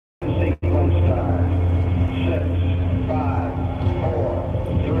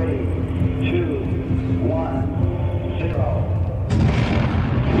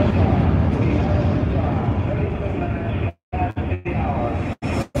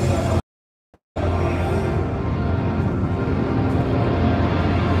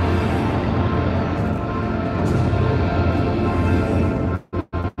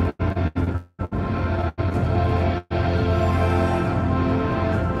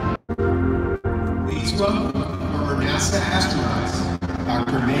Please welcome former NASA astronauts,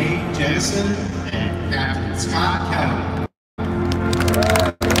 Dr. Mae Jemison and Captain Scott Kelly.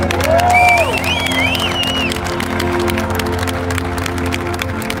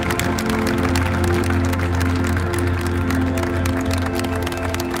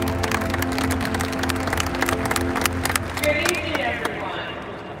 Good evening, everyone.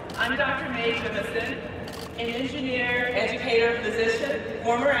 I'm Dr. Mae Jemison, an engineer, educator, physician,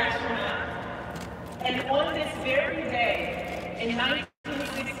 former astronaut. And on this very day, in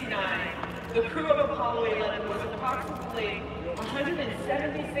 1969, the crew of Apollo 11 was approximately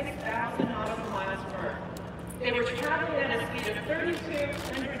 176,000 nautical miles from Earth. They were traveling at a speed of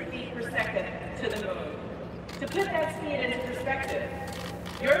 3,200 feet per second to the moon. To put that speed into perspective,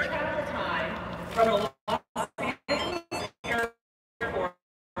 your travel time from Los Angeles Airport,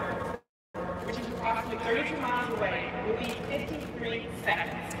 which is approximately 32 miles away, will be 53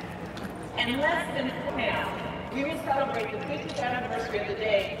 seconds. In less than now, we will celebrate the 50th anniversary of the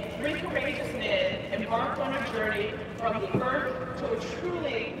day 3 courageous men embarked on a journey from the Earth to a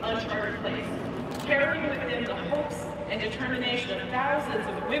truly uncharted place, carrying with them the hopes and determination of thousands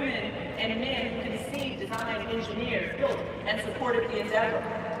of women and men who conceived, designed, engineered, built, and supported the endeavor.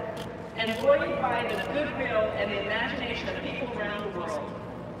 And buoyed by the goodwill and the imagination of people around the world,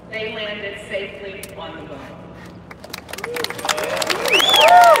 they landed safely on the moon.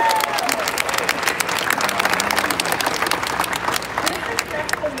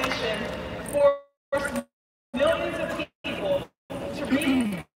 Mission forced millions of people to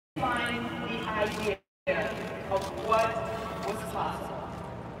redefine the idea of what was possible.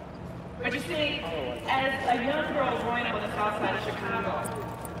 But you see, as a young girl growing up on the south side of Chicago,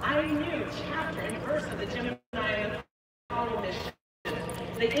 I knew chapter and verse of the Gemini and Apollo mission,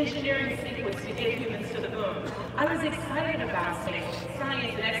 the engineering sequence to get humans to the moon. I was excited about space,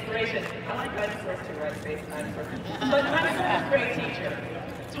 science, and exploration. I like dinosaurs too, right? Space dinosaurs. But my first grade teacher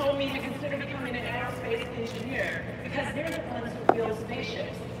told me to consider becoming an aerospace engineer because they're the ones who build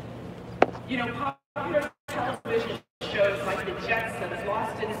spaceships. You know, popular television shows like The Jetsons,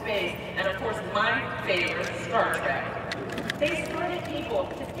 Lost in Space, and of course my favorite, Star Trek. They started people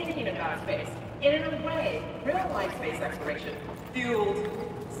to thinking about space. And in a way, real-life space exploration fueled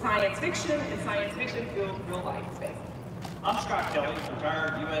science fiction, and science fiction fueled real-life space. I'm Scott Kelly,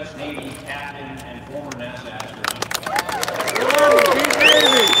 retired U.S. Navy captain and former NASA astronaut.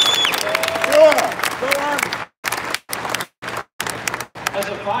 As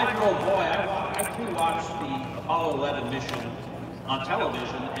a 5-year-old boy, I too watched the Apollo 11 mission on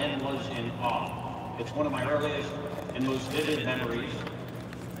television and was in awe. It's one of my earliest and most vivid memories.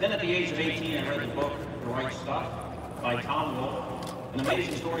 Then at the age of 18, I read the book, The Right Stuff, by Tom Wolfe, an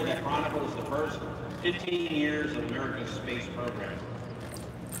amazing story that chronicles the first 15 years of America's space program.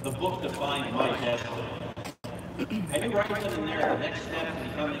 The book defined my destiny. I knew right then and there the next step to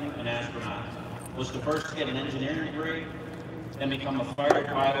becoming an astronaut was to first get an engineering degree, then become a fighter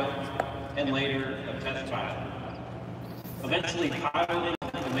pilot, and later a test pilot. Eventually piloting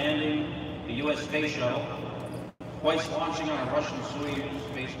and commanding the U.S. space shuttle, twice launching on a Russian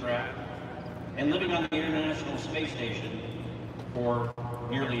Soyuz spacecraft, and living on the International Space Station for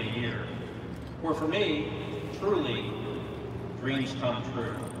nearly a year. Where for me, truly, dreams come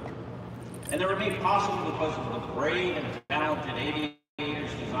true. And they were made possible because of the brave and talented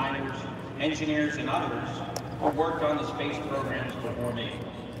aviators, designers, engineers, and others who worked on the space programs before me.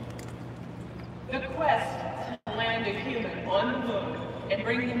 The quest to land a human on the moon and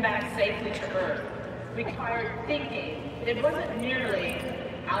bring him back safely to Earth required thinking. It wasn't merely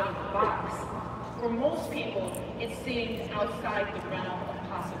out of the box. For most people, it seemed outside the realm of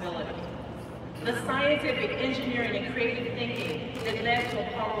possibility. The scientific, engineering, and creative thinking that led to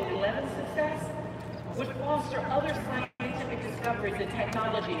Apollo 11's success would foster other scientific discoveries and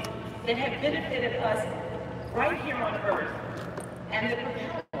technologies that have benefited us right here on Earth and that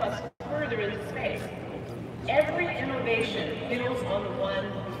propel us further into space. Every innovation builds on the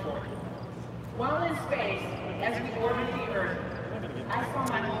one before it. While in space, as we orbit the Earth, I saw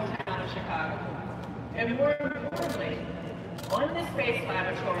my hometown of Chicago. And more importantly, on this space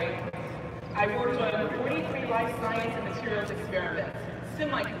laboratory, I worked on 43 life science and materials experiments,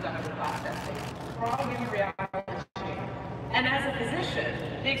 semiconductor processing, frog embryology. And as a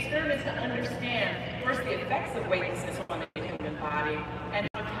physician, the experiments to understand first the effects of weightlessness on the human body and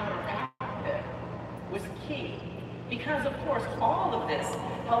how to counteract it was key. Because, of course, all of this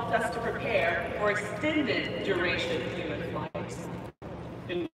helped us to prepare for extended duration human flights.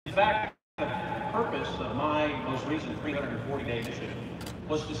 In fact, the purpose of my most recent 340-day mission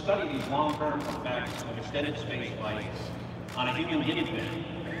was to study these long-term effects of extended space flight on a human guinea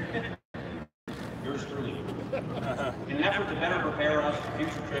pig. Yours in an effort to better prepare us for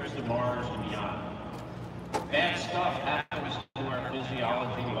future trips to Mars and beyond. Bad stuff happens to our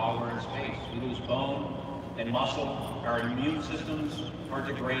physiology while we're in space. We lose bone and muscle, our immune systems are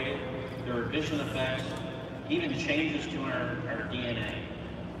degraded, there are vision effects, even changes to our DNA.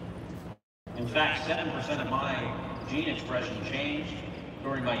 In fact, 7% of my gene expression changed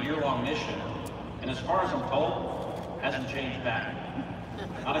during my year-long mission, and as far as I'm told, hasn't changed back.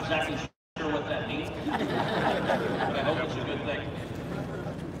 Not exactly sure what that means, but I hope it's a good thing.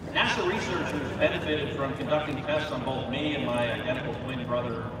 NASA researchers benefited from conducting tests on both me and my identical twin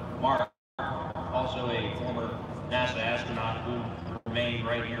brother, Mark, also a former NASA astronaut who remained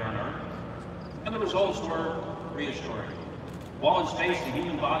right here on Earth. And the results were reassuring. While in space, the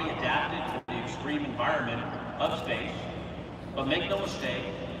human body adapted to the extreme environment of space, but make no mistake,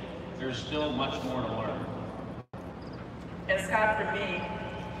 there's still much more to learn. And Scott, for me,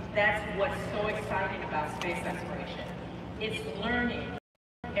 that's what's so exciting about space exploration. It's learning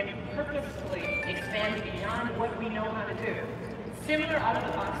and purposefully expanding beyond what we know how to do. Similar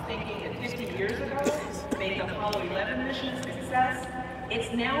out-of-the-box thinking that 50 years ago made the Apollo 11 mission a success, it's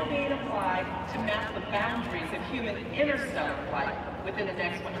now being applied to map the boundaries of human interstellar flight within the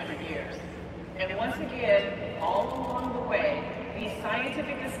next 100 years. And once again, all along the way, these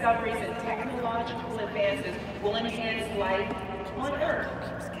scientific discoveries and technological advances will enhance life on Earth.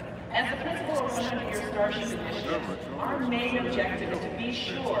 As the principal of 100-year Starship Initiative, our main objective is to be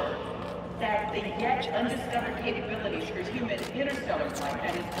sure that the yet undiscovered capabilities for human interstellar flight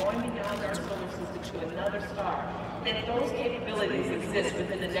that is going beyond our solar system to another star, that those capabilities exist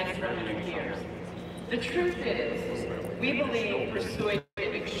within the next 100 years. The truth is, we believe pursuing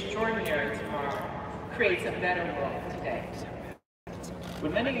an extraordinary tomorrow creates a better world today.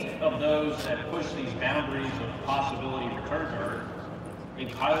 When many of those that push these boundaries of possibility return to Earth, they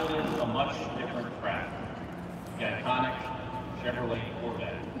piloted a much different craft, the iconic Chevrolet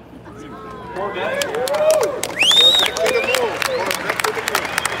Corvette. Corvettes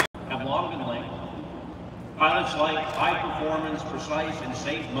have long been linked. Pilots like high-performance, precise, and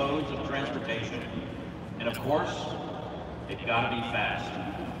safe modes of transportation. And of course, they've got to be fast.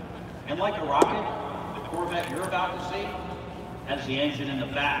 And like a rocket, the Corvette you're about to see has the engine in the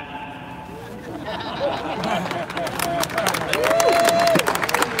back.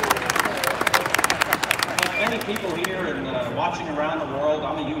 Like many people here and watching around the world,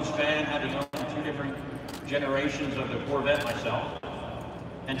 I'm a huge fan, having owned 2 different generations of the Corvette myself.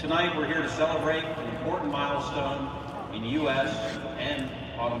 And tonight we're here to celebrate an important milestone in U.S. and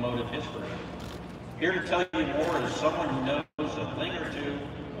automotive history. Here to tell you more is someone who knows a thing or two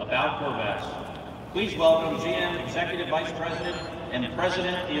about Corvettes. Please welcome GM Executive Vice President and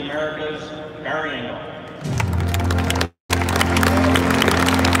President of the Americas, Barry Engel.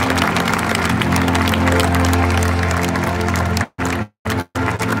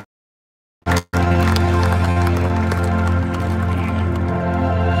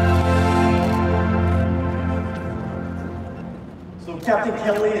 So Captain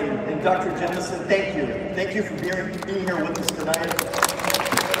Kelly and Dr. Jemison, thank you. Thank you for being here with us tonight.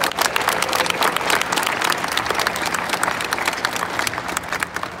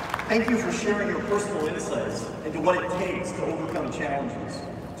 Thank you for sharing your personal insights into what it takes to overcome challenges,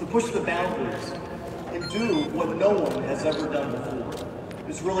 to push the boundaries, and do what no one has ever done before.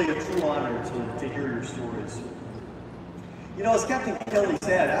 It's really a true honor to hear your stories. You know, as Captain Kelly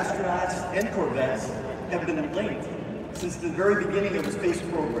said, astronauts and Corvettes have been linked since the very beginning of the space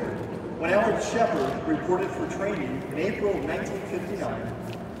program, when Alan Shepard reported for training in April of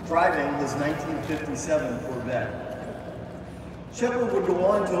 1959, driving his 1957 Corvette. Shepard would go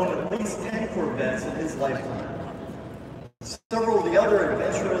on to own at least 10 Corvettes in his lifetime. Several of the other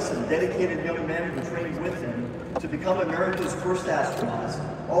adventurous and dedicated young men who trained with him to become America's first astronauts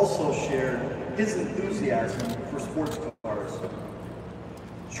also shared his enthusiasm for sports cars.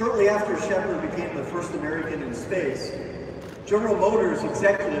 Shortly after Shepard became the first American in space, General Motors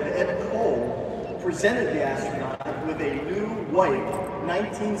executive Ed Cole presented the astronaut with a new white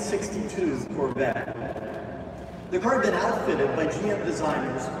 1962 Corvette. The car had been outfitted by GM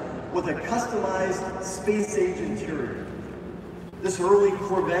designers with a customized space-age interior. This early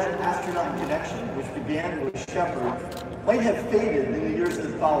Corvette astronaut connection, which began with Shepard, might have faded in the years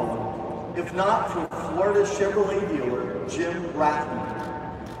that followed, if not for Florida Chevrolet dealer Jim Rathman.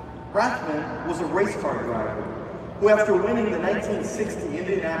 Rathman was a race car driver who, after winning the 1960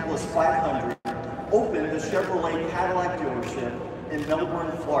 Indianapolis 500, opened a Chevrolet Cadillac dealership in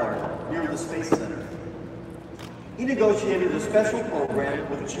Melbourne, Florida, near the Space Center. He negotiated a special program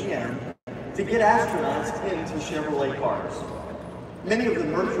with GM to get astronauts into Chevrolet cars. Many of the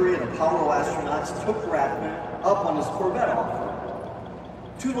Mercury and Apollo astronauts took Rathman up on his Corvette offer.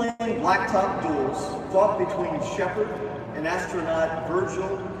 Two-lane blacktop duels fought between Shepard and astronaut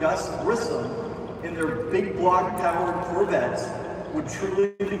Virgil Gus Grissom in their big block-powered Corvettes would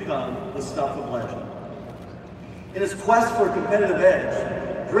truly become the stuff of legend. In his quest for a competitive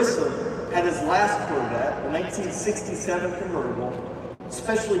edge, Grissom had his last Corvette, a 1967 convertible,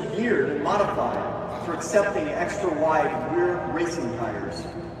 specially geared and modified for accepting extra-wide rear racing tires.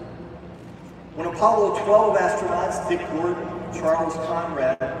 When Apollo 12 astronauts Dick Gordon, Charles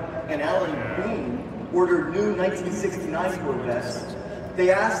Conrad, and Alan Bean ordered new 1969 Corvettes,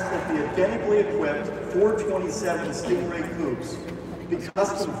 they asked that the identically equipped 427 Stingray coupes be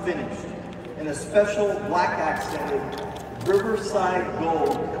custom finished in a special black-accented Riverside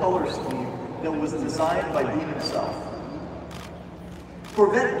Gold color scheme that was designed by Bean himself.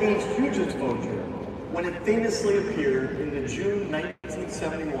 Corvette gained huge exposure when it famously appeared in the June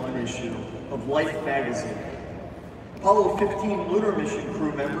 1971 issue of Life magazine. Apollo 15 lunar mission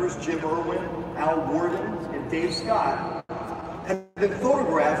crew members Jim Irwin, Al Worden, and Dave Scott had been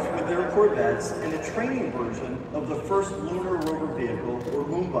photographed with their Corvettes in a training version of the first lunar rover vehicle, or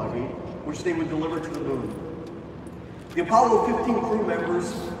moon buggy, which they would deliver to the moon. The Apollo 15 crew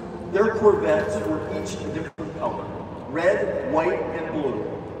members, their Corvettes were each a different color: red, white, and blue.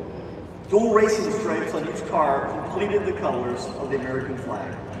 Dual racing stripes on each car completed the colors of the American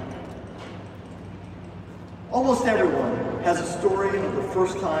flag. Almost everyone has a story of the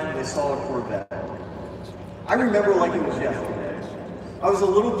first time they saw a Corvette. I remember like it was yesterday. I was a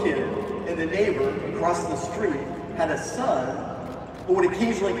little kid, and the neighbor across the street had a son who would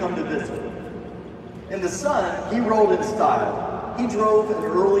occasionally come to visit. And the son, he rolled in style. He drove an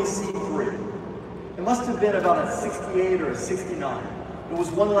early C3. It must have been about a 68 or a 69. It was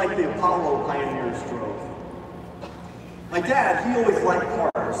one like the Apollo pioneers drove. My dad, he always liked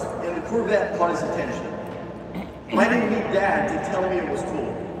cars, and the Corvette caught his attention. I didn't need Dad to tell me it was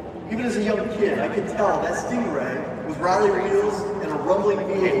cool. Even as a young kid, I could tell that Stingray with rally wheels and a rumbling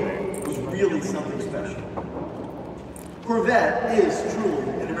V8 was really something special. Corvette is truly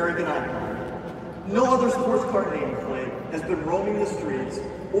an American icon. No other sports car nameplate has been roaming the streets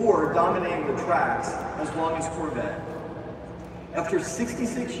or dominating the tracks as long as Corvette. After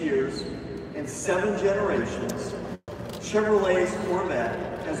 66 years and 7 generations, Chevrolet's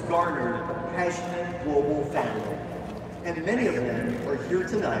Corvette has garnered a passionate global family, and many of them are here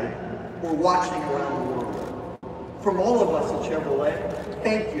tonight or watching around the world. From all of us at Chevrolet,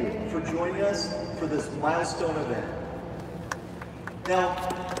 thank you for joining us for this milestone event. Now,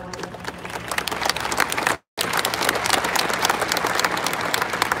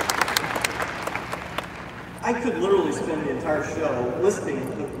 I could literally spend the entire show listing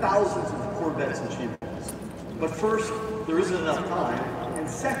the thousands of Corvette's achievements. But first, there isn't enough time. And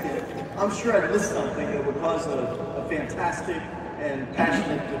second, I'm sure I'd miss something that would cause a fantastic and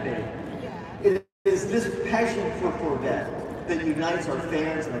passionate debate. It is this passion for Corvette that unites our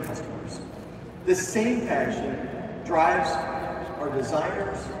fans and our customers. This same passion drives our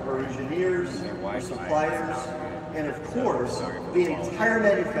designers, our engineers, our suppliers, and of course, the entire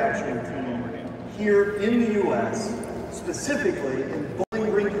manufacturing team here in the U.S., specifically in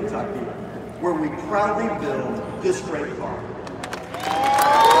Bowling Green, Kentucky, where we proudly build this great car.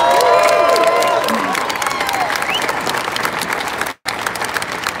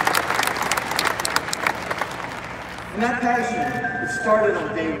 And that passion, it started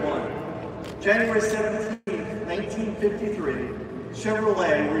on day one. January 17, 1953,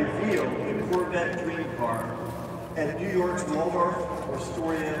 Chevrolet revealed the Corvette Dream Car at New York's Waldorf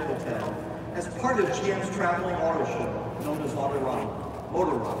Astoria Hotel as part of GM's traveling auto show known as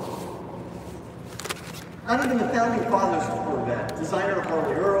Motorama. Not even the founding fathers of Corvette, designer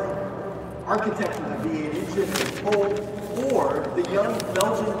Harley Earl, architect of the V8 engine and Cole, or the young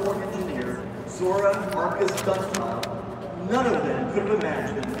Belgian-born engineer Zora Marcus Duntop, none of them could have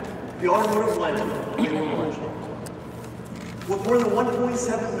imagined the automotive legend they were launching. With more than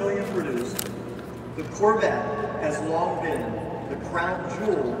 1.7 million produced, the Corvette has long been the crown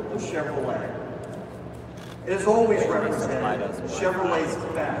jewel of Chevrolet. It has always represented Chevrolet's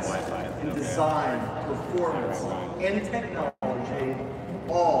best in design, performance, and technology,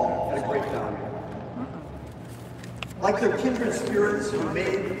 all at a great value. Like their kindred spirits who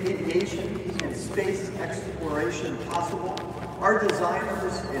made aviation and space exploration possible, our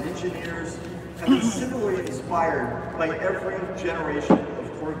designers and engineers have been similarly inspired by every generation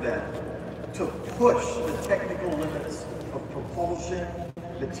of Corvette to push the technical limits of propulsion,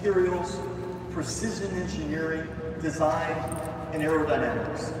 materials, precision engineering, design, and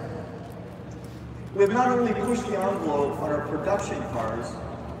aerodynamics. We have not only pushed the envelope on our production cars,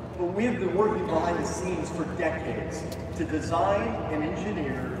 but we have been working behind the scenes for decades to design and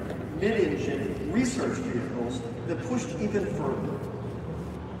engineer mid-engine research vehicles that pushed even further,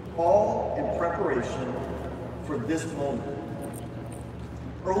 all in preparation for this moment.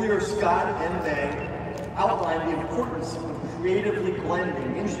 Earlier, Scott and May outlined the importance of creatively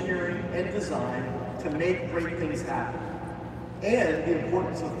blending engineering and design to make great things happen, and the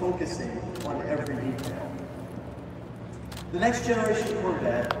importance of focusing on every detail. The next generation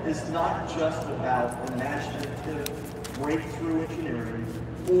Corvette is not just about imaginative breakthrough engineering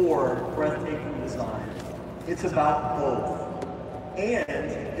or breathtaking design. It's about both. And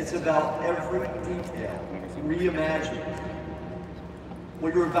it's about every detail reimagined.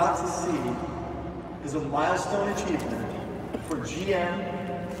 What you're about to see is a milestone achievement for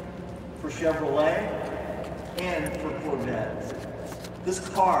GM, for Chevrolet, and for Corvette. This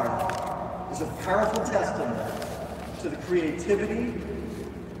car is a powerful testament to the creativity,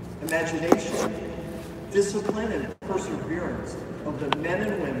 imagination, discipline, and perseverance of the men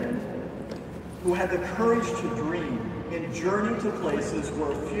and women who had the courage to dream and journey to places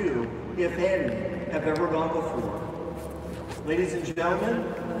where few, if any, have ever gone before. Ladies and gentlemen,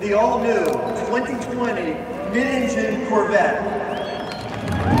 the all-new 2020 mid-engine Corvette.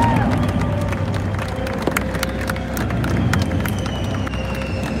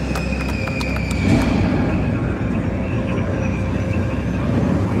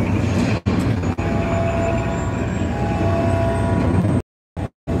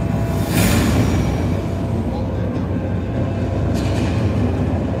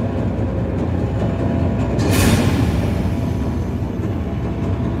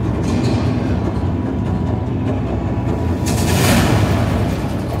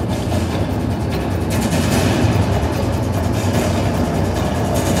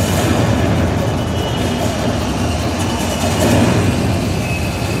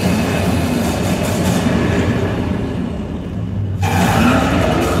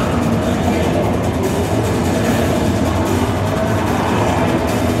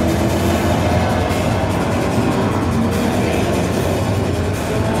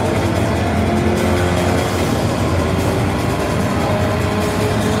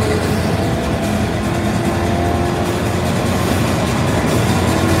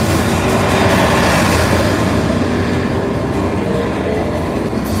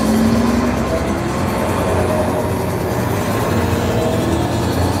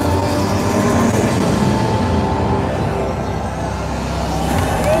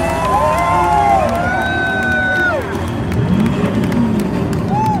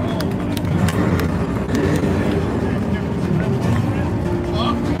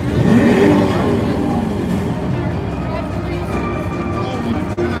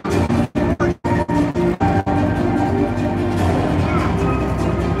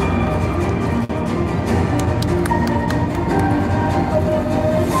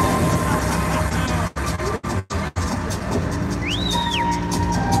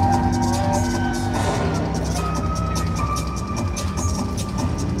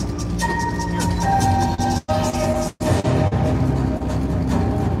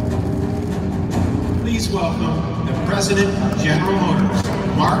 Welcome the President of General Motors,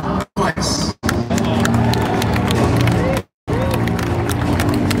 Mark Weiss.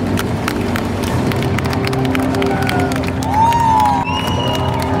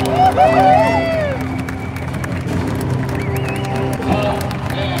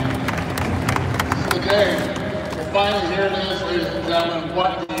 Today, we're finally here it is, ladies and gentlemen.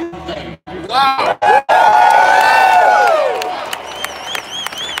 What do you think? Wow!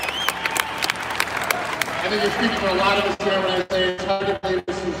 I think you're speaking for a lot of us here when I say it's hard to believe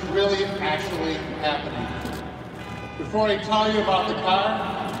this is really actually happening. Before I tell you about the car,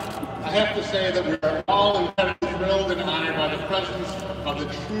 I have to say that we are all incredibly thrilled and honored by the presence of the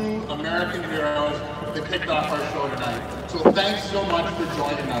true American heroes that kicked off our show tonight. So thanks so much for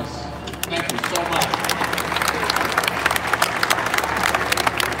joining us. Thank you so much.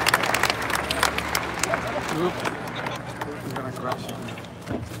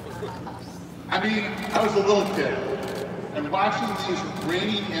 I mean, I was a little kid, and watching these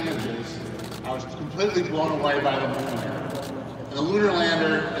grainy images, I was completely blown away by the moon lander, and the lunar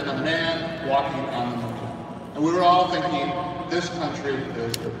lander, and the man walking on the moon. And we were all thinking, this country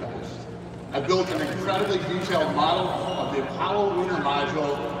is the best. I built an incredibly detailed model of the Apollo lunar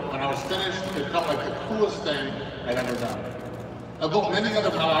module. When I was finished, it felt like the coolest thing I'd ever done. I built many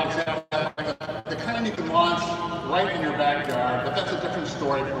other products the kind you can launch right in your backyard, but that's a different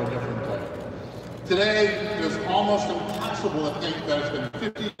story for a different day. Today, it is almost impossible impossible to think that it's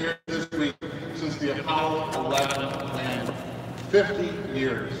been 50 years this week since the Apollo 11 landing. 50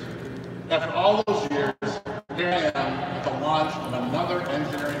 years. After all those years, here I am at the launch of another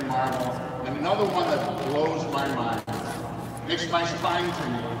engineering marvel, and another one that blows my mind, makes my spine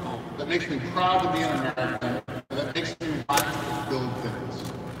tingle, that makes me proud to be an American, and that makes me want to build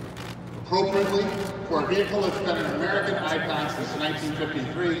things. Appropriately, for a vehicle that's been an American icon since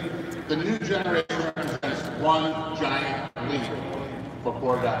 1953, the new generation represents one giant leap for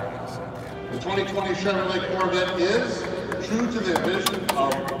Corvette. The 2020 Chevrolet Corvette is true to the vision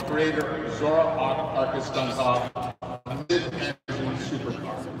of creator Zora Arkus-Dunkov, a mid-engine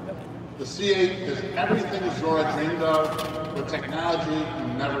supercar. The C8 is everything Zora dreamed of with technology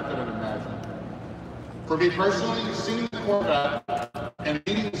you never could have imagined. For me personally, seeing the Corvette and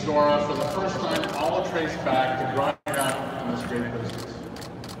meeting Zora for the first time all trace back to growing up in this great business.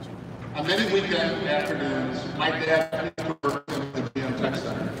 On many weekend afternoons, my dad took me to work in the GM Tech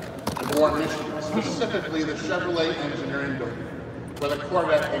Center in Warren, Michigan, specifically the Chevrolet Engineering Building, where the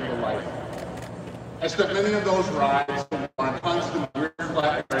Corvette came to life. I spent many of those rides on constant rear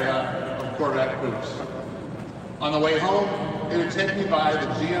flat area of Corvette coupes. On the way home, it would take me by the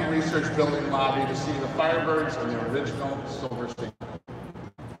GM Research Building lobby to see the Firebirds and the original Silver Stingray.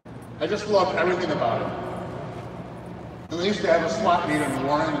 I just loved everything about it. And they used to have a swap meet in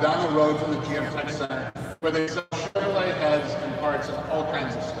Warren down the road from the GM Tech Center where they sell Chevrolet heads and parts and all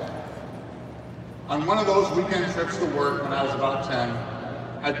kinds of stuff. On one of those weekend trips to work when I was about 10,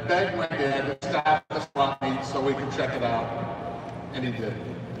 I begged my dad to stop at the swap meet so we could check it out, and he did.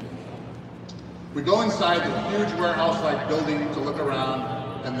 We go inside the huge warehouse-like building to look around,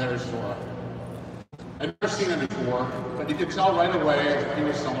 and there's Zora. I'd never seen him before, but you could tell right away that he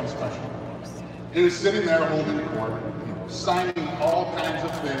was someone special. He was sitting there holding court, signing all kinds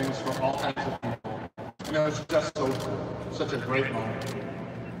of things for all kinds of people. And it was just so cool, such a great moment.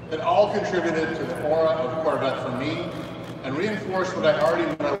 It all contributed to the aura of Corvette for me and reinforced what I already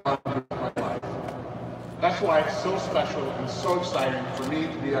knew I wanted to do with my life. That's why it's so special and so exciting for me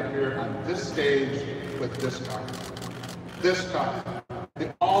to be up here on this stage with this car. This car,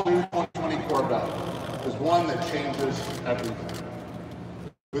 the all-new 2020 Corvette, is one that changes everything.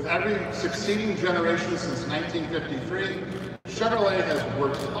 With every succeeding generation since 1953, Chevrolet has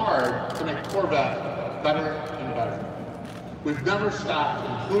worked hard to make Corvette better and better. We've never stopped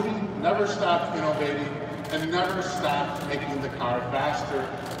improving, never stopped innovating, and never stopped making the car faster,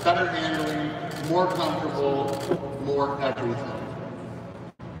 better handling, more comfortable, more everything.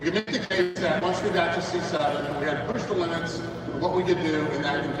 You can make the case that once we got to C7, we had pushed the limits of what we could do in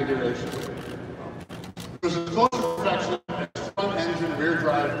that configuration. It was as close to perfection as front-engine,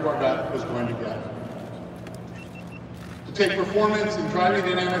 rear-drive Corvette was going to get. To take performance and driving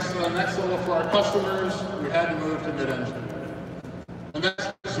dynamics to the next level for our customers, we had to move to mid-engine. And that's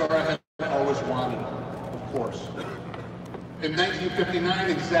what Zora had always wanted, of course. In 1959,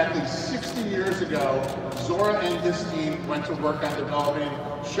 exactly 60 years ago, Zora and his team went to work on developing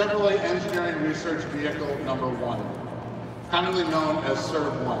Chevrolet Engineering Research Vehicle Number 1, commonly known as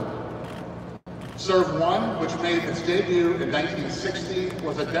SERV-1. SERV-1, which made its debut in 1960,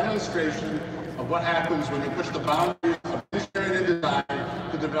 was a demonstration of what happens when you push the boundaries of engineering and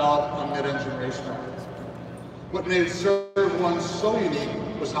design to develop a mid-engine race car. What made SERV-1 so unique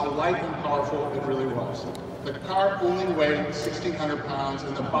was how light and powerful it really was. The car only weighed 1,600 pounds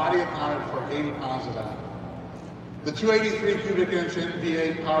and the body accounted for 80 pounds of that. The 283 cubic inch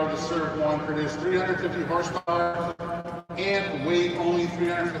V8 powered the SERV-1 produced 350 horsepower and weighed only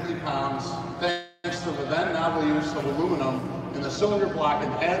 350 pounds thanks to the then novel use of aluminum in the cylinder block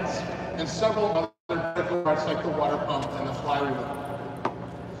and heads and several other critical parts like the water pump and the flywheel.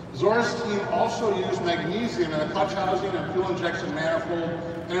 Zora's team also used magnesium in the clutch housing and fuel injection manifold,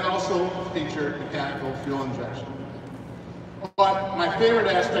 and it also featured mechanical fuel injection. But my favorite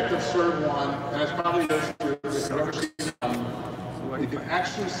aspect of SERV-1, and it's probably yours too, if you've ever seen it, you can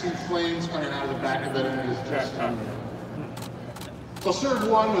actually see flames coming out of the back of it, and it is just unreal. So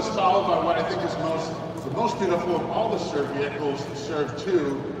SERV-1 was followed by what I think is the most beautiful of all the SERV vehicles,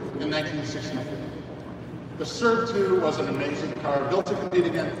 SERV-2 in 1963. The SERV-2 was an amazing car built to compete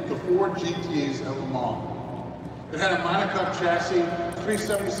against the Ford GTs at Le Mans. It had a monocoque chassis,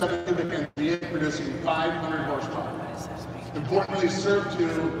 377 cubic inch V8 producing 500 horsepower. Importantly,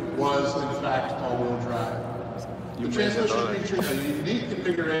 SERV-2 was in fact all-wheel drive. The transmission featured a unique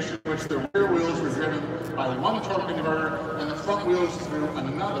configuration in which the rear wheels were driven by one torque converter and the front wheels through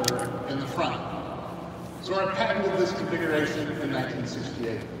another in the front. Zora patented this configuration in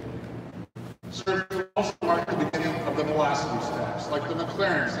 1968. SERV-2 also marked the beginning of the velocity stacks, like the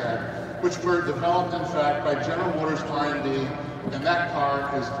McLarens had, which were developed, in fact, by General Motors R&D, and that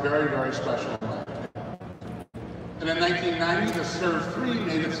car is very, very special. And in 1990, the Serve 3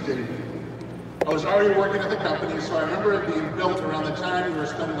 made its debut. I was already working at the company, so I remember it being built around the time we were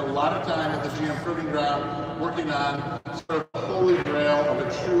spending a lot of time at the GM Proving Ground working on sort of the holy grail of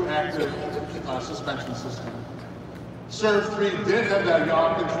a true active suspension system. Serve 3 did have that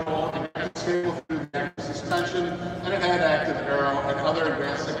yaw control and could stable through the active suspension, and it had active aero and other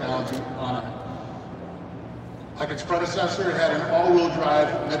advanced technology on it. Like its predecessor, it had an all-wheel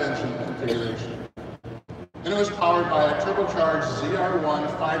drive mid-engine configuration. And it was powered by a turbocharged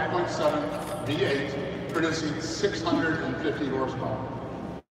ZR1 5.7 V8 producing 650 horsepower.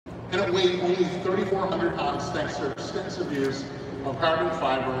 And it weighed only 3,400 pounds thanks to extensive use of carbon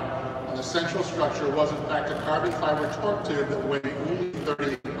fiber, and the central structure was in fact a carbon fiber torque tube that weighed only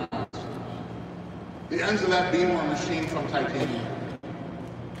 38 pounds. The ends of that beam were machined from titanium.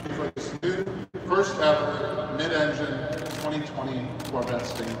 For this new, first ever mid-engine 2020 Corvette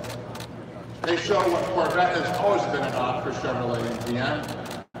Stingray. They show what Corvette has always been about for Chevrolet and GM,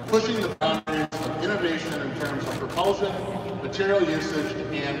 pushing the boundaries of innovation in terms of propulsion, material usage,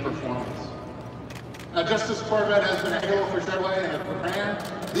 and performance. Now, just as Corvette has been a halo for Chevrolet and a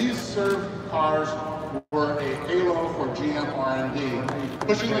brand, these Serve cars were a halo for GM R&D,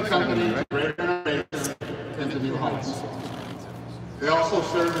 pushing the company to greater innovation into new heights. They also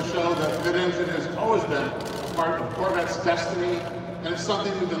serve to show that mid-engine has always been a part of Corvette's destiny, and it's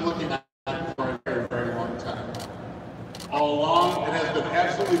something we've been looking at for a very, very long time. All along, it has been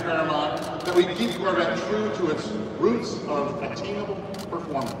absolutely paramount that we keep Corvette true to its roots of attainable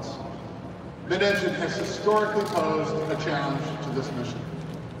performance. Mid-engine has historically posed a challenge to this mission.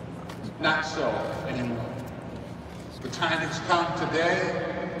 Not so anymore. The time has come today,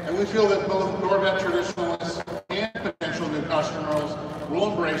 and we feel that both Corvette traditionalists and potential new customers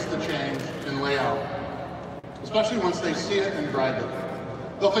will embrace the change in layout, especially once they see it and drive it.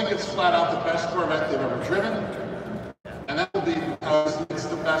 They'll think it's flat out the best Corvette they've ever driven, and that will be because it's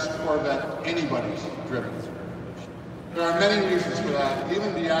the best Corvette anybody's driven. There are many reasons for that,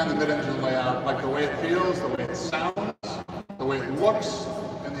 even beyond the mid-engine layout, like the way it feels, the way it sounds, the way it looks,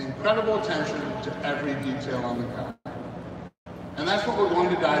 and the incredible attention to every detail on the car. And that's what we're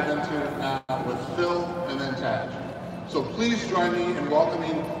going to dive into now with Phil and then Taj. So please join me in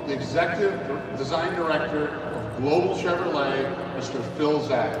welcoming the Executive Design Director of Global Chevrolet, Mr. Phil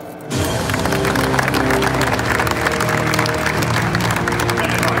Zak.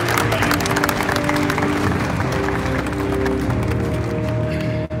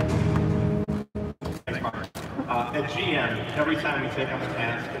 At GM, every time we take on the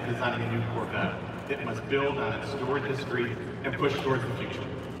task of designing a new Corvette, it must build on its storied history and push towards the future.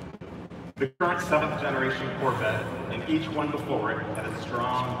 The current 7th generation Corvette and each one before it had a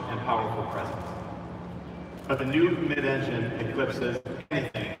strong and powerful presence. But the new mid-engine eclipses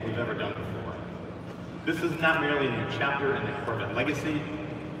anything we've ever done before. This is not merely a new chapter in the Corvette legacy,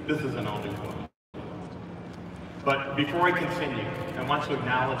 this is an all-new one. But before I continue, I want to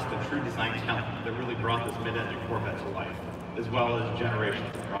acknowledge the true design talent that really brought this mid-engine Corvette to life, as well as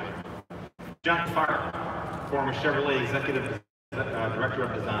generations prior. John Farr, former Chevrolet Executive Director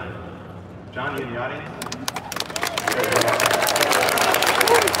of Design. John, you in the audience?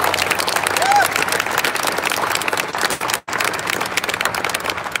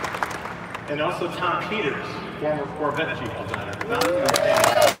 And also Tom Peters, former Corvette Chief Designer.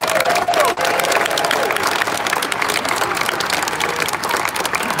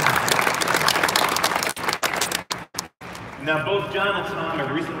 Now, both John and Tom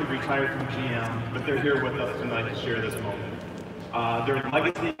have recently retired from GM, but they're here with us tonight to share this moment. Their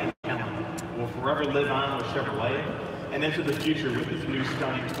legacy and talent will forever live on with Chevrolet and into the future with this new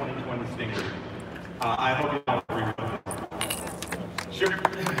stunning 2020 Stingray. I hope you all agree with me. Sure.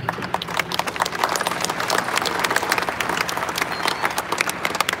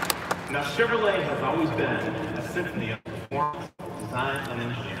 Now, Chevrolet has always been a symphony of performance, design, and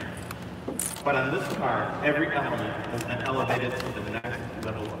engineering. But on this car, every element has been elevated to the next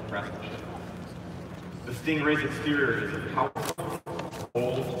level of craftsmanship. The Stingray's exterior is a powerful,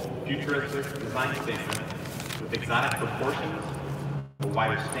 bold, futuristic design statement with exotic proportions, a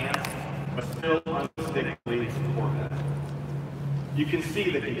wider stance, but still unmistakably Corvette. You can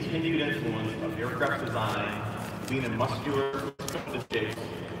see the continued influence of aircraft design, lean and muscular, sculpted shapes,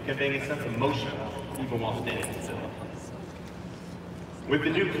 conveying a sense of motion even while standing still. With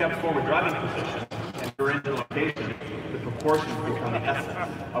the new cab-forward driving position and your engine location, the proportions become the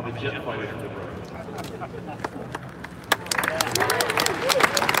essence of a jet fighter to the road.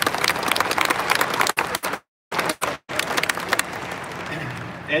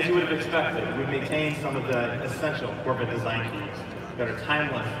 As you would have expected, we've maintained some of the essential Corvette design keys that are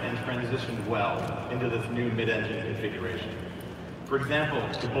timeless and transitioned well into this new mid-engine configuration. For example,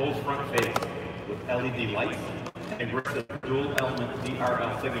 the bold front face with LED lights and aggressive dual-element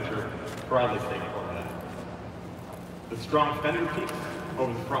DRL signature proudly state Corvette. The strong fender peaks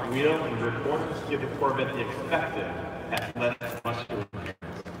over the front wheel and rear quarters give the Corvette the expected athletic, muscular appearance.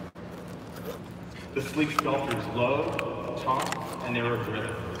 The sleek sculpture's low, taut, and narrow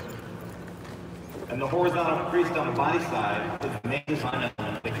driven. And the horizontal crease down the body side is the main design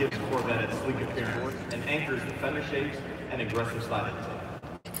element that gives Corvette its sleek appearance and anchors the fender shapes and aggressive side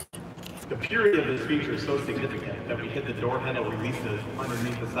intake. The purity of this feature is so significant that we hid the door handle releases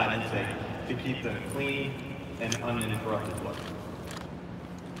underneath the side intake to keep them clean and uninterrupted look.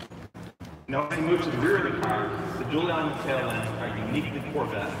 Now, as we move to the rear of the car, the dual-element tail lamps are uniquely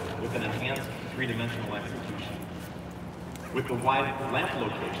Corvette with an enhanced three-dimensional execution. With the wide lamp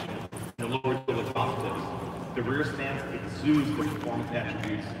location and the lower dual exhaust tips, the rear stance exudes the performance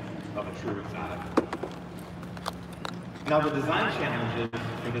attributes of a true exotic. Now, the design challenges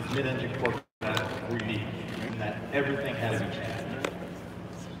for this mid-engine Corvette were unique in that everything has to change.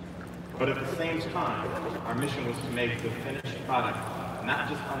 But at the same time, our mission was to make the finished product not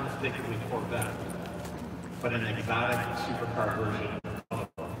just unmistakably Corvette, but an exotic supercar version of it.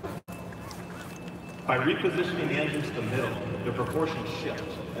 By repositioning the engine to the middle, the proportions shift,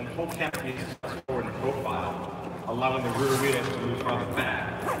 and the whole canopy is forward in profile, allowing the rear wheels to move farther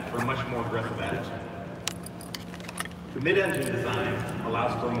back for a much more aggressive attitude. The mid-engine design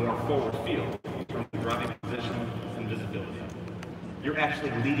allows for a more forward feel in terms of driving position and visibility. You're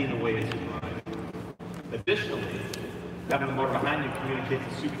actually leading the way as you drive. Additionally, having the motor behind you communicates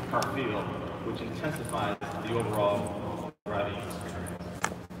a supercar feel, which intensifies the overall driving experience.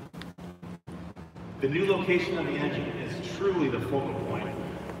 The new location of the engine is truly the focal point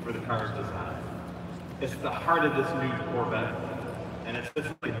for the car's design. It's the heart of this new Corvette, and it's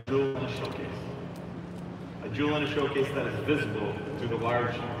like a jewel in a showcase. A jewel in a showcase that is visible through the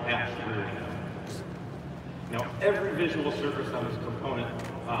large hatched rear end. Now, every visual surface on this component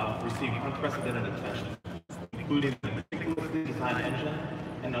received unprecedented attention, including the meticulously designed engine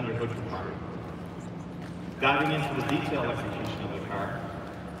and underhood compartment. Diving into the detailed execution of the car,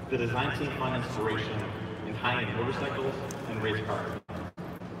 the design team found inspiration in high-end motorcycles and race cars.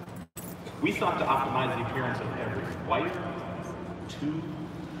 We sought to optimize the appearance of every wire, tube,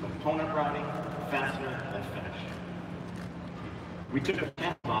 component routing, fastener, and finish. We took a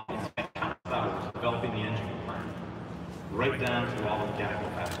hands-on and spent countless hours developing the engine compartment, right down to all the mechanical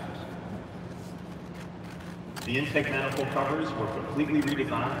fasteners. The intake manifold covers were completely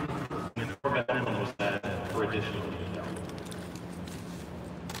redesigned, and the Corvette emblem was added for additional detail.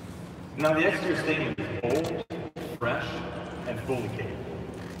 Now, the exterior statement is bold, fresh, and fully capable,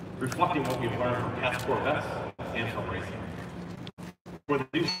 reflecting what we've learned from past Corvettes and from racing. For the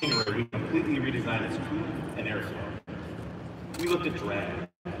new Stingray, we completely redesigned its coupe and airflow. We looked at drag,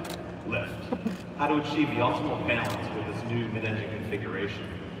 lift, how to achieve the ultimate balance with this new mid-engine configuration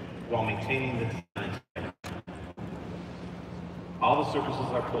while maintaining the design integrity. All the surfaces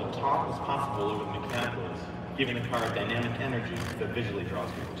are pulled taut as possible over the mechanicals, giving the car a dynamic energy that visually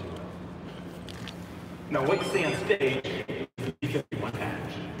draws people to it. Now, what you see on stage is the B51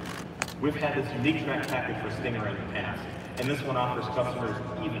 package. We've had this unique track package for Stingray in the past, and this one offers customers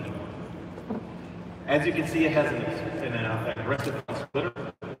even more. As you can see, it has an aggressive front splitter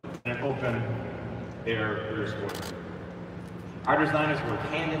and an open air rear spoiler. Our designers worked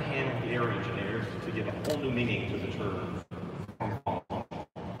hand in hand with the air engineers to give a whole new meaning to the term.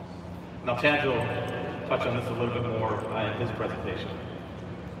 Now, Tad will touch on this a little bit more in his presentation.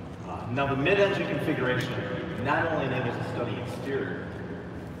 Now, the mid-engine configuration not only enables a stunning exterior,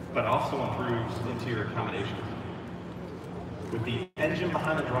 but also improves interior accommodations. With the engine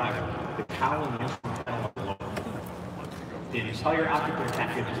behind the driver, the cowl and the instrument panel are lower. The entire occupant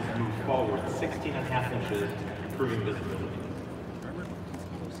package is moved forward 16.5 inches, improving visibility.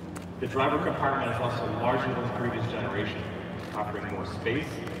 The driver compartment is also larger than the previous generation, offering more space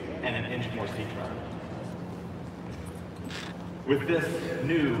and an inch more seat travel. With this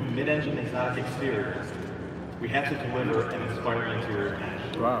new mid-engine exotic exterior, we had to deliver an inspiring interior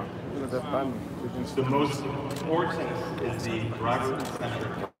finish. Wow, look at that button. The most important is the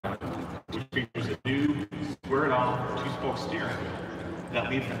driver-centric compartment, which features a new squared-off two-spoke steering wheel that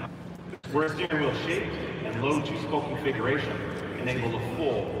leads in. The square steering wheel shape and low two-spoke configuration enable a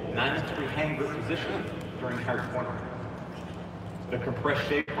full 9-degree hang grip position during hard cornering. The compressed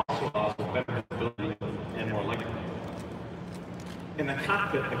shape also allows for better visibility and more legroom. In the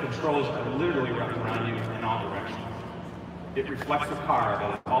cockpit, the controls are literally wrapped around you in all directions. It reflects a car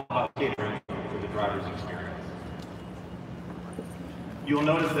that is all about catering to the driver's experience. You'll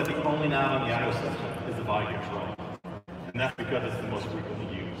notice that the only knob on the auto system is the volume control, and that's because it's the most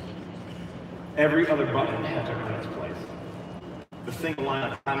frequently used. Every other button has to earn its place. The single line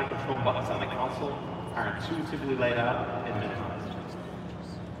of climate control buttons on the console are intuitively laid out and minimized.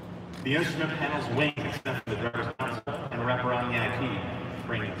 The instrument panel's wings extend from the driver's console and wrap around the IP,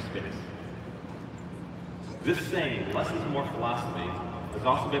 freeing up space. This same less is more philosophy has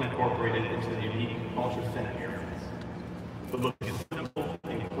also been incorporated into the unique ultra-thin airbags. The look is simple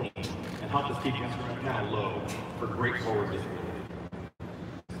and clean and helps us keep the instrument panel low for great forward visibility.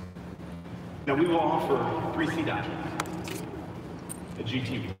 Now we will offer 3 seat options: a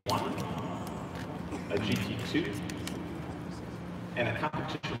GT1, a GT2, and a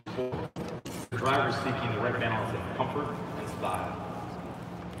competition 4 for drivers seeking the right balance of comfort and style.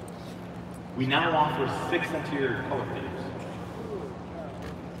 We now offer 6 interior color themes,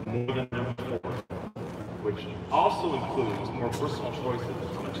 more than number 4, which also includes more personal choices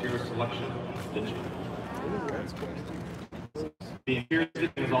on material selection and stitching. The interior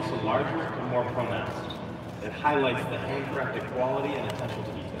stitching is also larger and more pronounced. It highlights the handcrafted quality and attention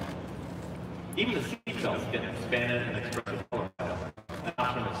to detail. Even the seat belts get expanded and expressive color palette, an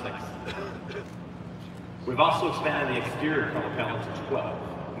option of 6. We've also expanded the exterior color palette to 12,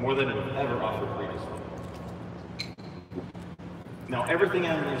 more than we've ever offered previously. Now, everything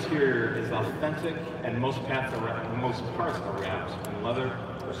on the interior is authentic, and most parts are wrapped in leather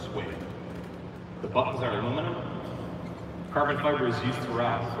or suede. The buttons are aluminum. Carbon fiber is used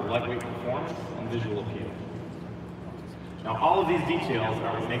throughout for lightweight performance and visual appeal. Now, all of these details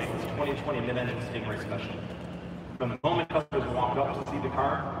are what makes this 2020 mid-engine Stingray special. From the moment customers walk up to see the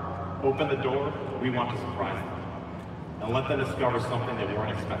car, open the door, we want to surprise them and let them discover something they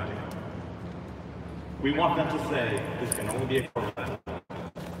weren't expecting. We want them to say, this can only be a Corvette,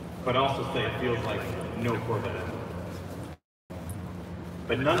 but also say it feels like no Corvette.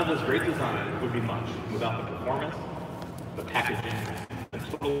 But none of this great design would be much without the performance, the packaging, and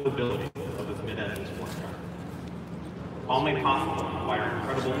total ability of this mid-engine sports car. All made possible by our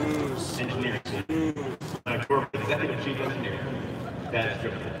incredible engineering team and our Corvette Executive Chief Engineer, Dad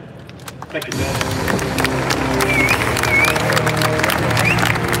Strickland. Thank you, Dad.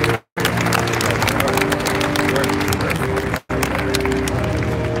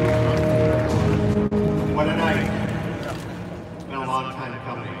 What a night. It's been a long time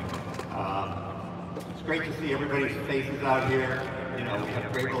coming. It's great to see everybody's faces out here. You know, we have a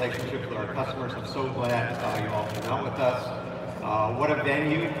great relationship with our customers. I'm so glad you all came out with us. What a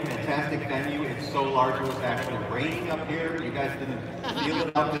venue, fantastic venue. It's so large it was actually raining up here. You guys didn't feel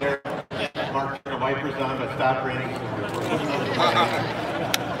it up there. Mark turned the wipers on, but stopped raining.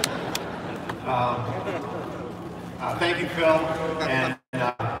 Thank you, Phil, and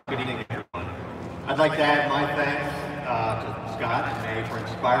good evening, everyone. I'd like to add my thanks to Scott and May for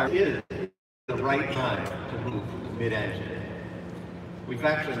inspiring. It is the right time to move to mid-engine. We've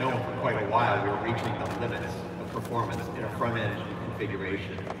actually known for quite a while we were reaching the limits of performance in a front-end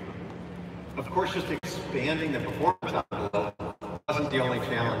configuration. Of course, just expanding the performance envelope wasn't the only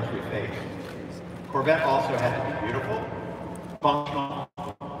challenge we faced. Corvette also had to be beautiful, functional,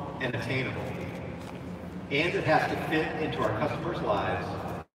 and attainable. And it has to fit into our customers' lives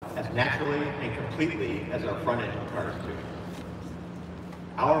as naturally and completely as our front-engine cars do.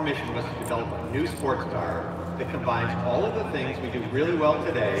 Our mission was to develop a new sports car that combines all of the things we do really well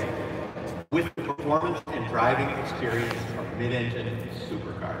today with the performance and driving experience of mid-engine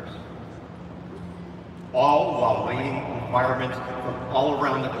supercars. All while meeting requirements from all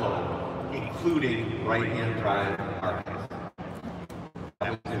around the globe, including right-hand drive markets.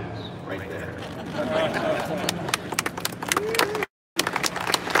 That was news right there.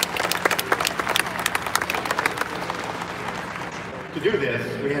 To do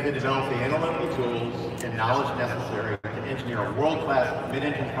this, we had to develop the analytical tools and knowledge necessary to engineer a world-class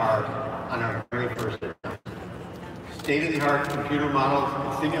mid-engine car on our very first attempt. State-of-the-art computer models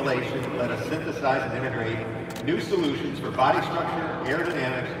and simulation let us synthesize and integrate new solutions for body structure,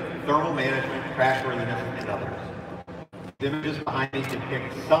 aerodynamics, thermal management, crashworthiness, and others. The images behind me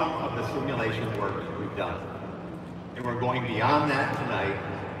depict some of the simulation work we've done. And we're going beyond that tonight,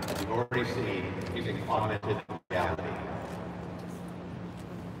 as you've already seen, using augmented reality.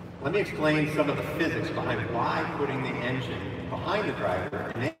 Let me explain some of the physics behind why putting the engine behind the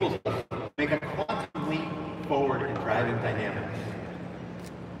driver enables us to make a quantum leap forward in driving dynamics.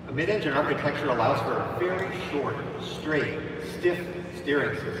 A mid-engine architecture allows for a very short, straight, stiff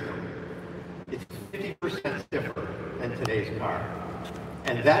steering system. It's 50% stiffer than today's car.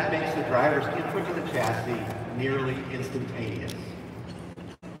 And that makes the driver's input to the chassis nearly instantaneous.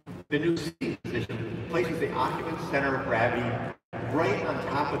 The new seat position places the occupant's center of gravity right on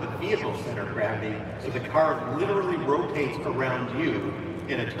top of the vehicle's center of gravity, so the car literally rotates around you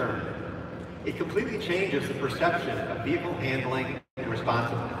in a turn. It completely changes the perception of vehicle handling and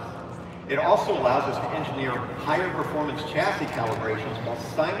responsiveness. It also allows us to engineer higher performance chassis calibrations while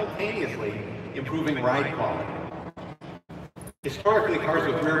simultaneously improving ride quality. Historically,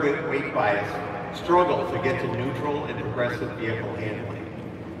 cars with rear weight bias struggle to get to neutral and progressive vehicle handling.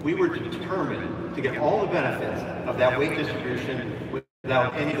 We were determined to get all the benefits of that weight distribution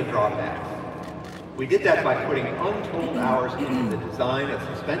without any of the drawbacks. We did that by putting untold hours into the design of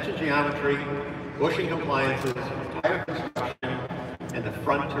suspension geometry, bushing compliances, tire construction, and the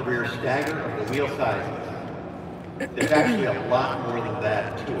front-to-rear stagger of the wheel sizes. There's actually a lot more than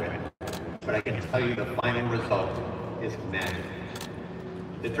that to it, but I can tell you the final result is magic.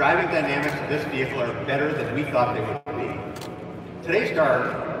 The driving dynamics of this vehicle are better than we thought they would be. Today's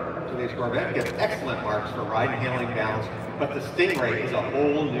Corvette gets excellent marks for ride and handling balance, but the Stingray is a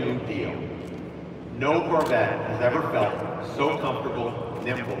whole new deal. No Corvette has ever felt so comfortable,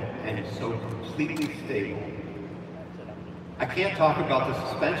 nimble, and so completely stable. I can't talk about the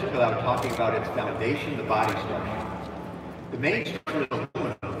suspension without talking about its foundation, the body structure. The main structure is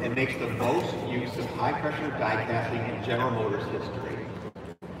aluminum and makes the most use of high-pressure die casting in General Motors history.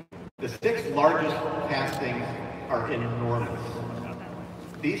 The 6 largest castings are enormous.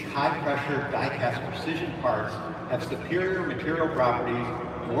 These high-pressure die-cast precision parts have superior material properties,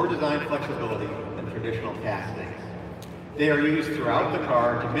 more design flexibility than traditional castings. They are used throughout the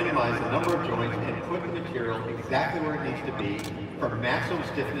car to minimize the number of joints and put the material exactly where it needs to be for maximum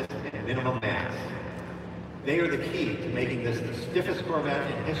stiffness and minimum mass. They are the key to making this the stiffest Corvette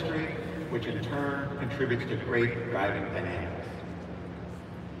in history, which in turn contributes to great driving dynamics.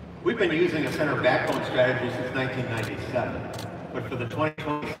 We've been using a center backbone strategy since 1997. But for the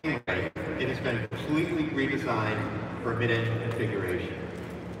 2020 Stingray, it has been completely redesigned for mid-engine configuration.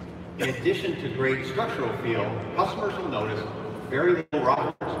 In addition to great structural feel, customers will notice very little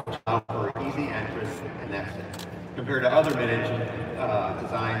rockers, which allow for easy entrance and exit, compared to other mid-engine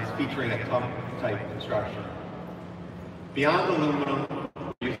designs featuring a tub-type construction. Beyond aluminum,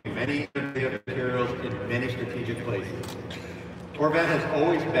 we're using many innovative materials in many strategic places. Corvette has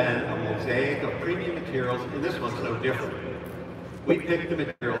always been a mosaic of premium materials, and this one's no different. We picked the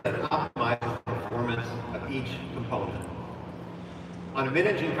material that optimizes the performance of each component. On a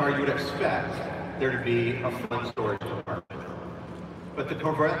mid-engine car, you would expect there to be a front storage compartment. But the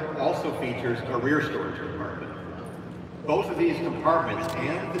Corvette also features a rear storage compartment. Both of these compartments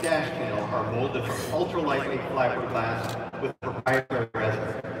and the dash panel are molded from ultra-lightweight fiberglass with proprietary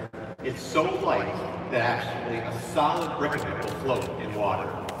resin. It's so light that actually a solid brick of it will float in water.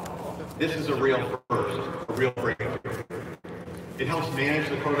 This is a real first, a real breakthrough. It helps manage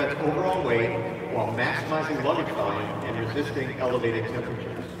the Corvette's overall weight while maximizing luggage volume and resisting elevated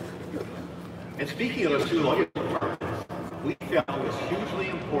temperatures. And speaking of those 2 luggage compartments, we felt it was hugely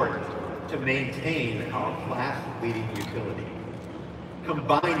important to maintain our class-leading utility.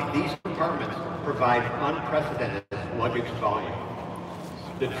 Combined, these compartments provide unprecedented luggage volume.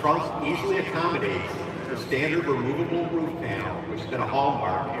 The trunk easily accommodates the standard removable roof panel, which has been a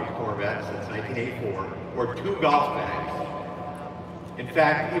hallmark of Corvette since 1984, or 2 golf bags. In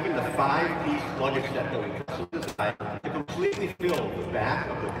fact, even the 5-piece luggage set that we custom designed to completely fill the back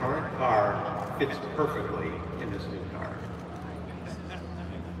of the current car fits perfectly in this new car.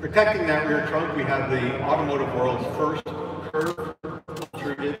 Protecting that rear trunk, we have the automotive world's first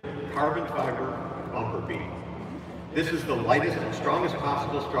curve-treated carbon fiber bumper beam. This is the lightest and strongest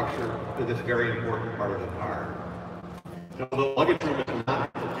possible structure for this very important part of the car. Now, the luggage room is not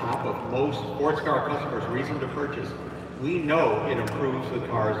at the top of most sports car customers' reason to purchase. We know it improves the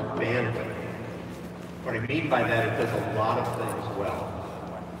car's bandwidth. What I mean by that, it does a lot of things well.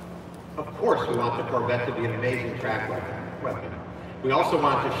 Of course, we want the Corvette to be an amazing track weapon. We also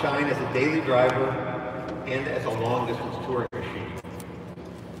want to shine as a daily driver and as a long-distance touring machine.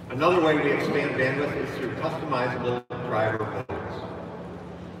 Another way we expand bandwidth is through customizable driver modes.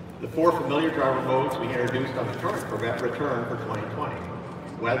 The 4 familiar driver modes we introduced on the current Corvette return for 2020: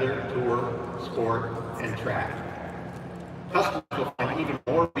 weather, tour, sport, and track. Customers will find even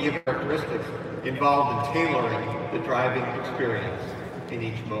more vehicle characteristics involved in tailoring the driving experience in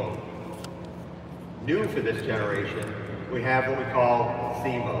each mode. New for this generation, we have what we call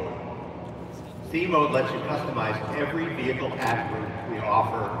C mode. C mode lets you customize every vehicle attribute we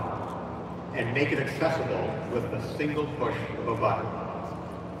offer and make it accessible with a single push of a button.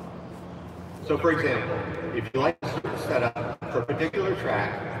 So for example, if you like a certain setup for a particular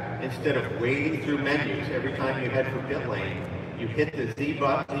track, instead of wading through menus every time you head for pit lane, you hit the Z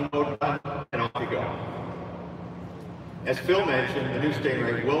mode button, and off you go. As Phil mentioned, the new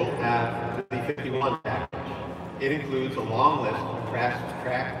Stingray will have the 51 package. It includes a long list of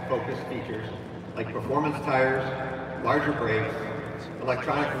track-focused features like performance tires, larger brakes,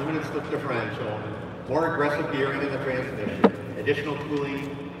 electronic limited slip differential, more aggressive gearing in the transmission, additional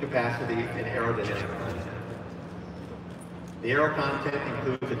cooling capacity, and aerodynamic content. The aero content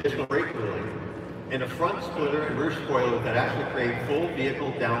includes additional brake cooling and a front splitter and rear spoiler that actually create full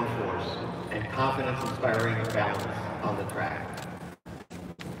vehicle downforce and confidence-inspiring balance on the track.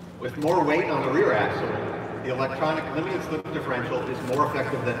 With more weight on the rear axle, the electronic limited slip differential is more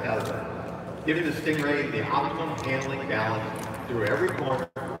effective than ever, giving the Stingray the optimum handling balance through every corner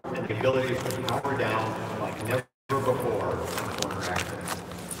and the ability to power down like never before on corner accidents.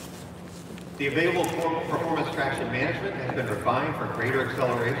 The available performance traction management has been refined for greater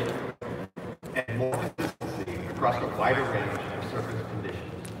acceleration and more consistency across a wider range of surface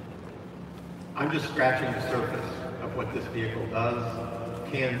conditions. I'm just scratching the surface of what this vehicle does,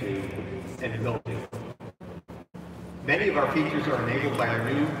 can do, and will do. Many of our features are enabled by our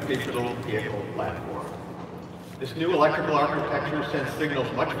new digital vehicle platform. This new electrical architecture sends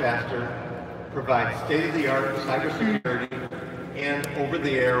signals much faster, provides state-of-the-art cybersecurity, and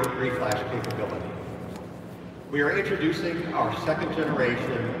over-the-air reflash capability. We are introducing our second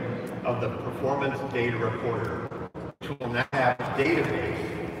generation of the Performance Data Reporter, which will now have a database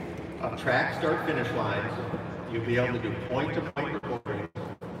of track start-finish lines. You'll be able to do point-to-point recording,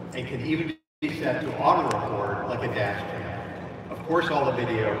 and can even be set to auto-record like a dash cam. Of course, all the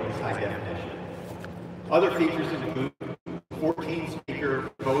video is high definition. Other features include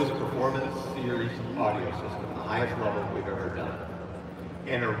 14-speaker Bose Performance Series audio system, the highest level we've ever done,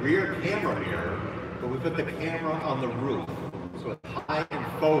 and a rear camera mirror, but we put the camera on the roof, so it's high and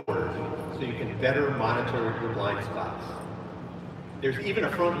forward, so you can better monitor your blind spots. There's even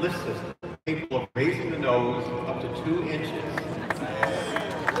a front lift system capable of raising the nose up to 2 inches.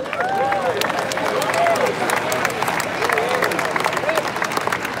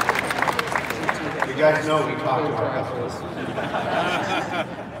 You guys know we talk to our customers.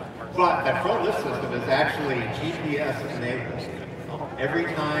 But that front lift system is actually GPS enabled. Every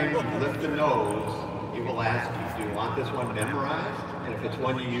time you lift the nose, it will ask you, do you want this one memorized? And if it's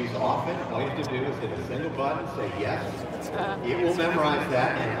one you use often, all you have to do is hit a single button, say yes. It will memorize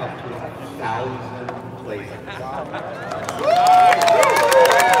that in up to 1,000 places.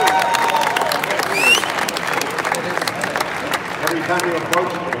 Every time you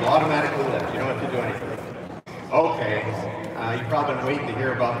approach it, it will automatically lift. You don't have to do anything. Okay, you've probably been waiting to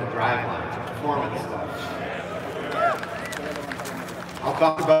hear about the driveline, the performance stuff. I'll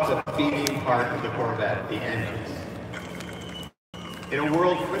talk about the feeding part of the Corvette, the engines. In a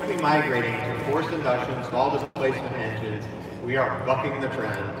world quickly migrating to forced induction, small displacement engines, we are bucking the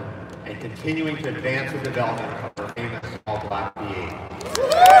trend and continuing to advance the development of our famous small block V8.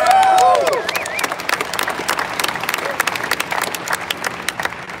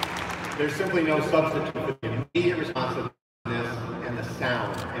 There's simply no substitute for the immediate responsiveness and the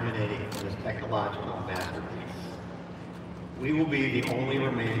sound emanating from this technological masterpiece. We will be the only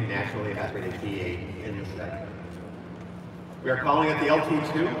remaining naturally aspirated V8 in the segment. We are calling it the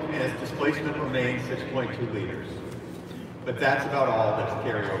LT2, and its displacement remains 6.2 liters. But that's about all that's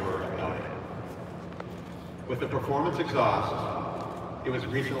carryover about it. With the performance exhaust, it was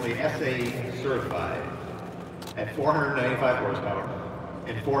recently SAE certified at 495 horsepower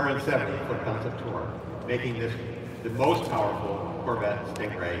and 470 foot-pounds of torque, making this the most powerful Corvette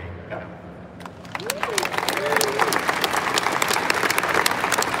Stingray ever.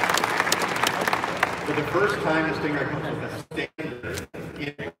 For the first time, the Stingray comes with a standard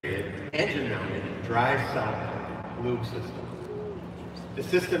integrated engine-mounted dry-sump lube system. The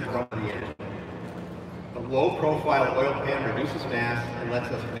system runs the engine. The low-profile oil pan reduces mass and lets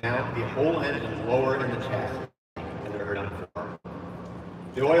us mount the whole engine lower in the chassis than ever done before.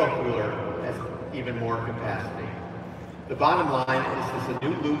 The oil cooler has even more capacity. The bottom line is this: a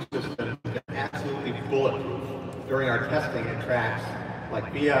new lube system has been absolutely bulletproof during our testing at tracks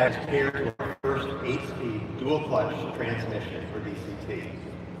like BI's compared to our first 8-speed dual-clutch transmission for DCT.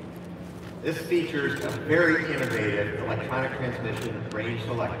 This features a very innovative electronic transmission range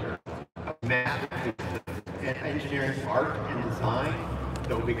selector, a masterpiece of engineering art and design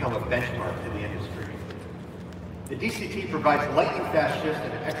that will become a benchmark in the industry. The DCT provides lightning-fast shifts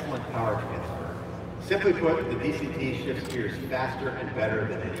and excellent power transfer. Simply put, the DCT shifts gears faster and better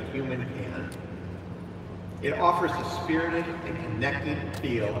than any human can. It offers the spirited and connected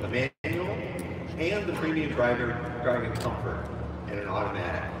feel of a manual and the premium driving comfort in an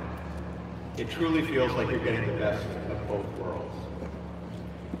automatic. It truly feels like you're getting the best of both worlds.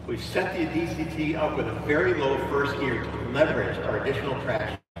 We've set the DCT up with a very low first gear to leverage our additional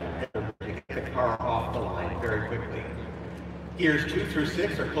traction to get the car off the line very quickly. Gears 2 through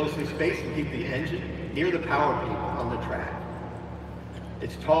 6 are closely spaced to keep the engine near the power peak on the track.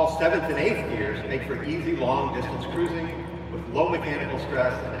 Its tall 7th and 8th gears make for easy long distance cruising with low mechanical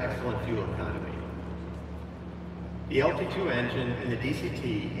stress and excellent fuel economy. The LT2 engine and the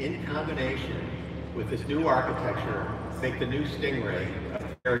DCT, in combination with this new architecture, make the new Stingray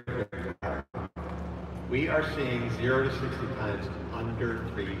a very quick car. We are seeing 0 to 60 times under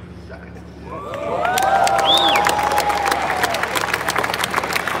 3 seconds.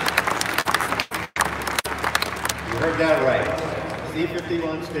 You heard that right.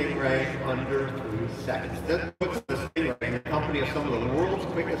 C51 Stingray under 3 seconds. This puts the Stingray in the company of some of the world's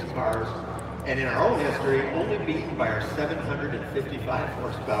quickest cars, and in our own history, only beaten by our 755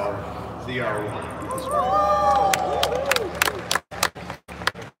 horsepower ZR1.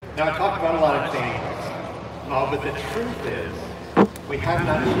 Now, I talked about a lot of changes, but the truth is, we have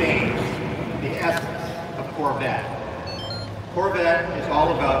not changed the essence of Corvette. Corvette is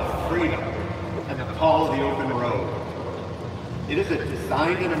all about freedom and the call of the open road. It is a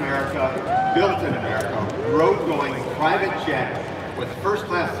designed in America, built in America, road-going private jet with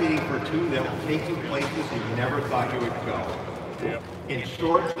first-class seating for two that will take you places you never thought you would go. In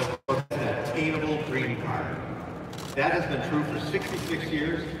short, the Corvette is an attainable dream car. That has been true for 66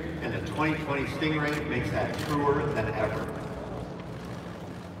 years, and the 2020 Stingray makes that truer than ever.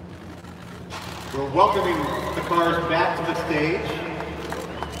 We're welcoming the cars back to the stage.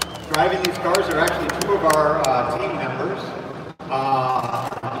 Driving these cars are actually two of our team members,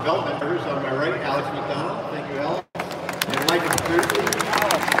 development members. On my right, Alex McDonald. Thank you, Alex. And Mike McPherson.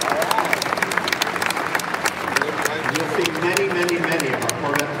 You'll see many of our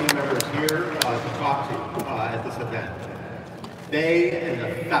Corvette team members here to talk to at this event. They and the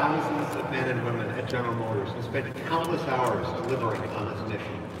thousands of men and women at General Motors have spent countless hours delivering on this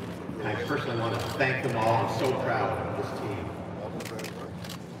mission. And I personally want to thank them all. I'm so proud of this team.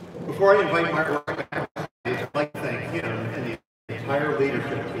 Before I invite Mark back, I'd like to thank him and the entire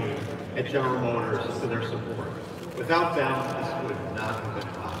leadership team at General Motors for their support. Without them, this would not have been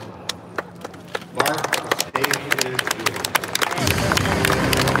possible. Mark, the stage is yours.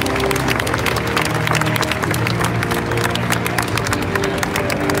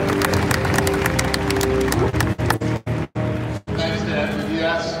 Thanks, Dad.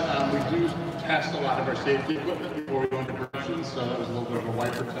 Yes, we do test a lot of our safety equipment before we go into production, so that was a little bit of a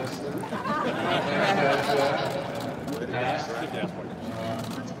wiper test there.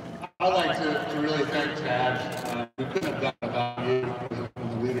 I'd like to really thank Taj. We couldn't have done it without you in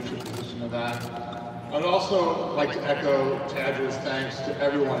the leadership position of that. I'd also like to echo Taj's thanks to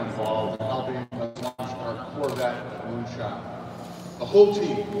everyone involved in helping us launch our Corvette moonshot. The whole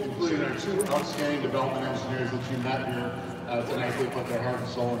team, including our two outstanding development engineers that you met here tonight, they put their heart and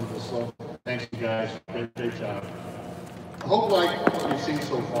soul into this. So thanks, you guys. Great job. I hope like what you've seen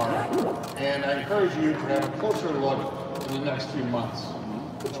so far, and I encourage you to have a closer look in the next few months.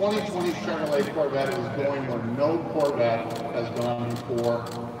 The 2020 Chevrolet Corvette is going where no Corvette has gone before,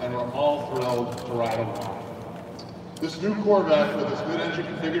 and we're all thrilled to ride along. This new Corvette with its mid-engine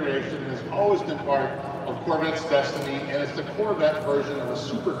configuration has always been part of Corvette's destiny, and it's the Corvette version of a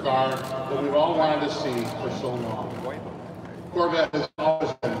supercar that we've all wanted to see for so long. Corvette has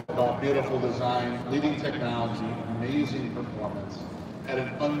always been about beautiful design, leading technology, amazing performance, at an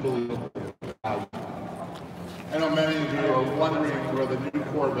unbelievable value. I know many of you are wondering where the new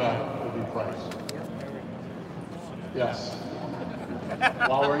Corvette will be priced. Yes.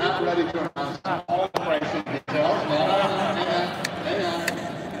 While we're not ready to announce all the pricing details, hang on.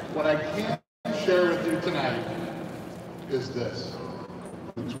 What I can share with you tonight is this.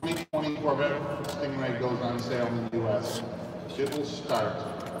 The 2020 Corvette Stingray goes on sale in the U.S. It will start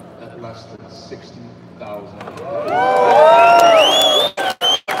at less than $60,000.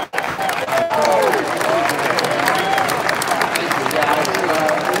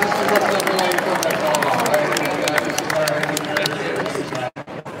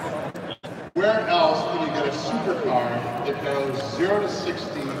 Where else can you get a supercar that goes 0 to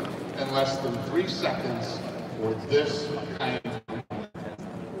 60 in less than 3 seconds for this kind of money?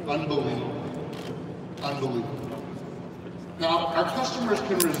 Unbelievable. Unbelievable. Now, our customers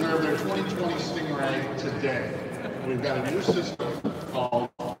can reserve their 2020 Stingray today. We've got a new system called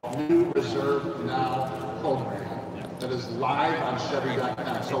New Reserve Now Program that is live on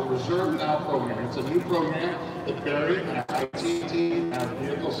Chevy.com. So Reserve Now Program. It's a new program that Barry and our IT team and our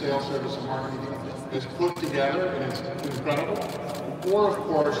vehicle sales service and marketing has put together, and it's incredible. or of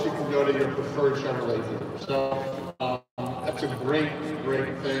course, you can go to your preferred Chevrolet dealer. So that's a great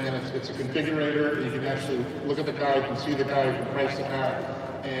thing, and it's a configurator. You can actually look at the car, you can see the car, you can price the car,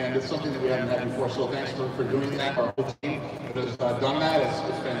 and it's something that we haven't had before. So thanks for doing that. Our whole team has done that. It's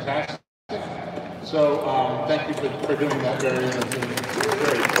fantastic. So thank you for doing that, Barry.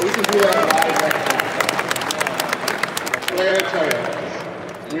 Great. So we can do that live right now. But I gotta tell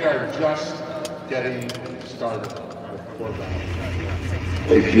you, we are just getting started with Corvette.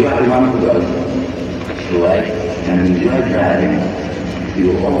 If you are one of those who like and enjoy driving,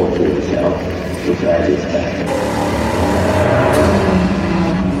 you owe it to yourself to try this back.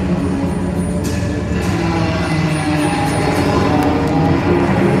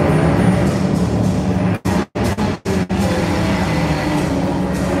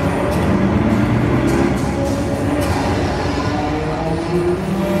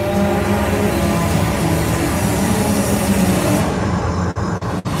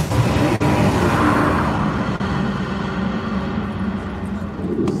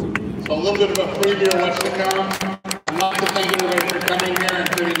 A little bit of a preview of what's to come. I'd love to thank everybody for coming here and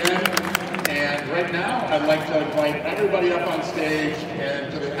tuning in. And right now, I'd like to invite everybody up on stage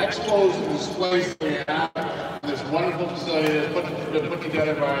and to the expos and displays that we have. This wonderful facility that's been put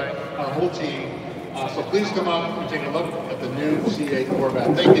together by our whole team. So please come up and take a look at the new C8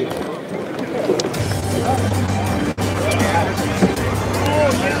 Corvette. Thank you.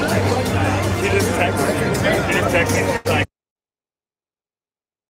 He just texted me.